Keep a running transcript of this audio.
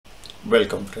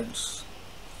Welcome friends.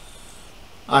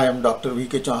 I am Dr.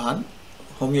 V.K. Chauhan,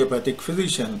 homeopathic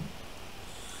physician.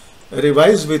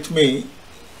 Revise with me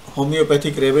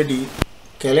homeopathic remedy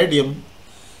Caladium,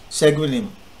 Seguinum.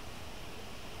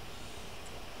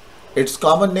 Its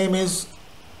common name is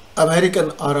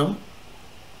American arum.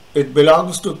 It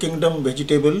belongs to kingdom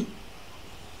vegetable.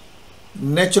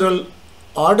 Natural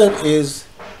order is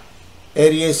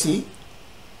Ariaceae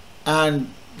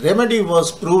and remedy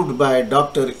was proved by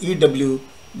Dr. E.W.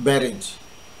 Barrage.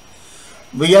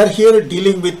 We are here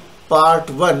dealing with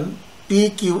Part 1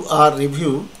 PQR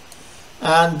review,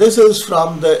 and this is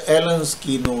from the Allen's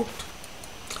Keynote.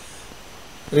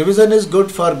 Revision is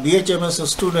good for BHMS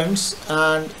students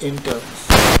and interns.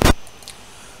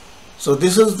 So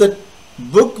this is the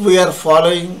book we are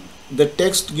following, the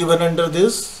text given under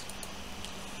this.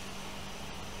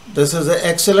 This is an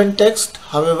excellent text.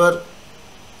 However,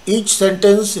 each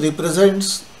sentence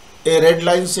represents a red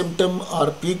line symptom or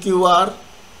PQR.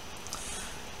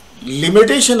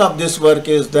 Limitation of this work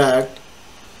is that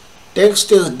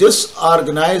text is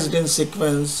disorganized in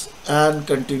sequence and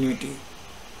continuity.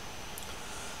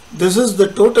 This is the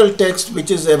total text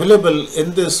which is available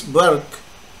in this work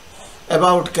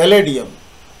about Caladium.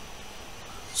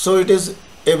 So it is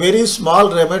a very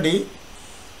small remedy.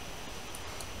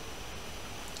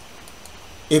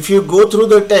 If you go through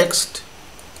the text,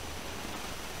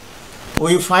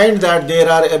 we find that there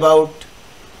are about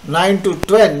 9 to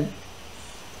 10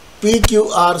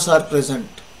 PQRs are present.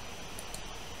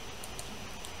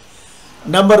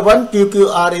 Number 1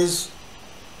 PQR is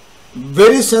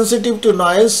very sensitive to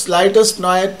noise, slightest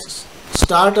noise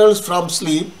startles from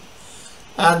sleep,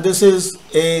 and this is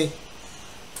a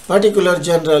particular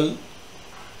general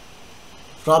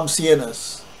from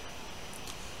CNS.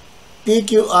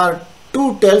 PQR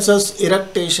 2 tells us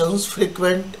eructations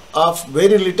frequent of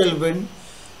very little wind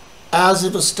as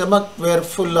if stomach were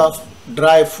full of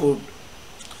dry food.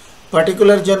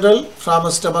 Particular general from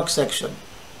stomach section.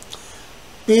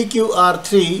 PQR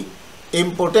 3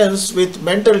 impotence with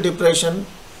mental depression,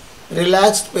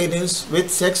 relaxed penis with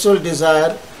sexual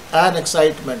desire and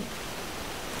excitement.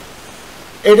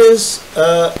 It is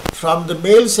from the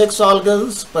male sex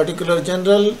organs, particular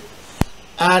general,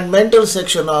 and mental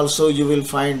section also you will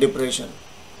find depression.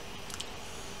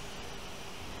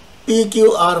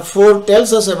 PQR 4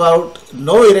 tells us about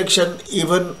no erection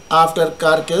even after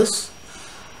carcass,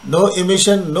 no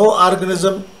emission, no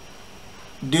organism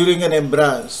during an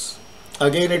embrace.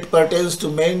 Again, it pertains to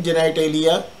main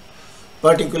genitalia,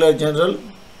 particular general.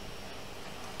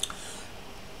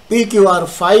 PQR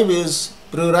 5 is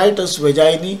pruritus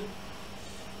vaginae,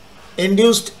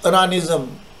 induced onanism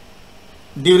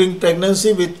during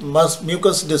pregnancy with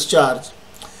mucus discharge.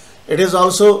 It is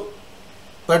also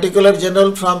particular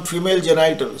general from female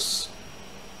genitals.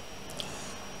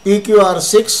 PQR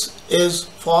 6 is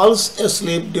falls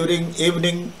asleep during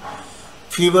evening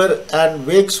fever and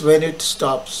wakes when it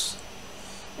stops.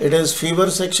 It is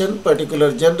fever section,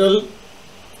 particular general.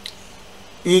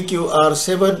 PQR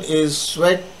 7 is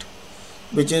sweat,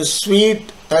 which is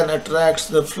sweet and attracts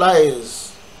the flies.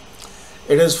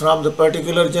 It is from the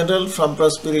particular general from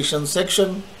perspiration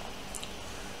section.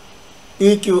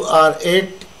 PQR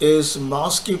 8 is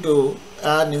mosquito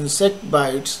and insect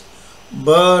bites,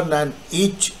 burn and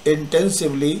itch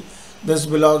intensively. This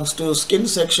belongs to skin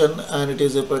section and it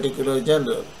is a particular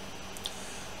general.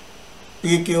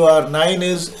 PQR 9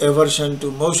 is aversion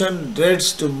to motion,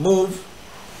 dreads to move.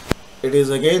 It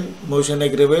is again motion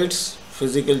aggravates,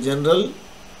 physical general.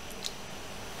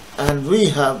 And we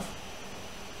have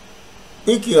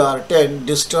PQR 10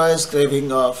 destroys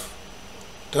craving of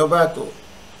tobacco.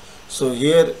 So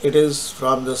here it is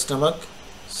from the stomach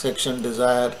section,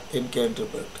 desire in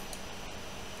Canterbury.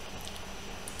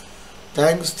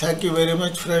 Thank you very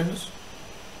much friends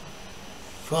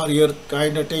for your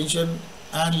kind attention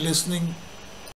and listening.